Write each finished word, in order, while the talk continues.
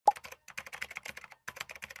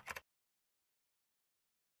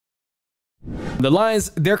The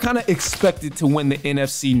Lions, they're kind of expected to win the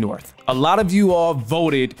NFC North. A lot of you all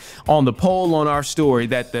voted on the poll on our story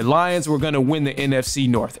that the Lions were going to win the NFC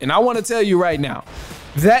North. And I want to tell you right now,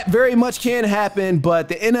 that very much can happen, but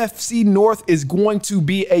the NFC North is going to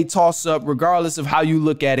be a toss-up regardless of how you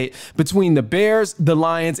look at it between the Bears, the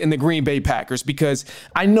Lions, and the Green Bay Packers, because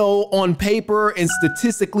I know on paper and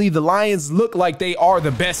statistically the Lions look like they are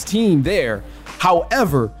the best team there.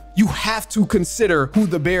 However, you have to consider who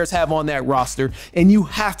the Bears have on that roster, and you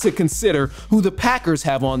have to consider who the Packers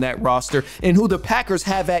have on that roster and who the Packers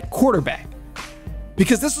have at quarterback.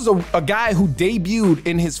 Because this was a guy who debuted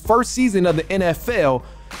in his first season of the NFL,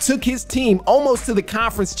 took his team almost to the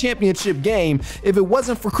conference championship game. If it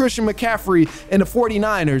wasn't for Christian McCaffrey and the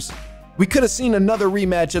 49ers, we could have seen another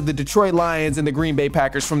rematch of the Detroit Lions and the Green Bay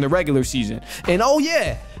Packers from the regular season. And oh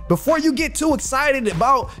yeah, before you get too excited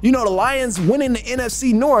about, the Lions winning the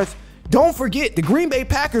NFC North, don't forget the Green Bay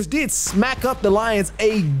Packers did smack up the Lions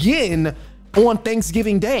again on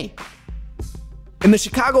Thanksgiving Day. And the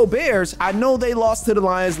Chicago Bears, I know they lost to the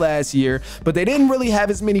Lions last year, but they didn't really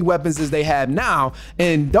have as many weapons as they have now.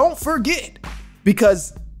 And don't forget,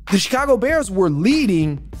 because the Chicago Bears were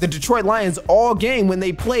leading the Detroit Lions all game when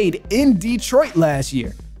they played in Detroit last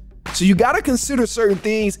year. So you got to consider certain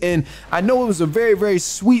things. And I know it was a very, very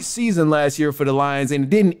sweet season last year for the Lions, and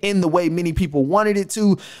it didn't end the way many people wanted it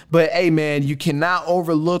to. But hey, man, you cannot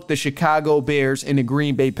overlook the Chicago Bears and the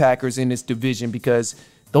Green Bay Packers in this division, because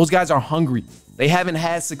those guys are hungry. They haven't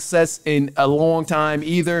had success in a long time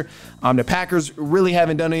either. The Packers really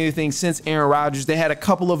haven't done anything since Aaron Rodgers. They had a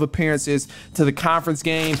couple of appearances to the conference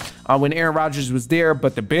game when Aaron Rodgers was there.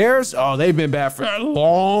 But the Bears, oh, they've been bad for a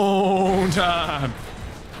long time.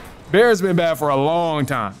 Bears been bad for a long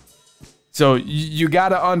time. So you got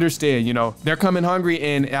to understand, they're coming hungry,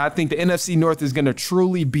 and I think the NFC North is going to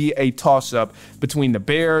truly be a toss-up between the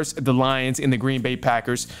Bears, the Lions, and the Green Bay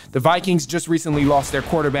Packers. The Vikings just recently lost their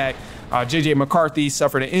quarterback. J.J. McCarthy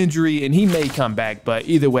suffered an injury, and he may come back. But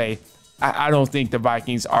either way, I don't think the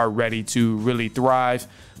Vikings are ready to really thrive.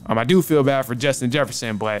 I do feel bad for Justin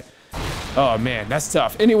Jefferson, but oh, man, that's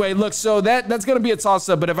tough. Anyway, look, so that's going to be a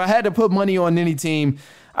toss-up. But if I had to put money on any team,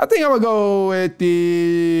 I think I'm going to go with the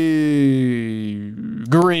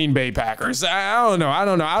Green Bay Packers. I don't know. I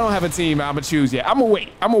don't have a team I'm going to choose yet. I'm going to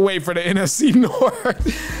wait. I'm going to wait for the NFC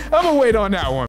North. I'm going to wait on that one.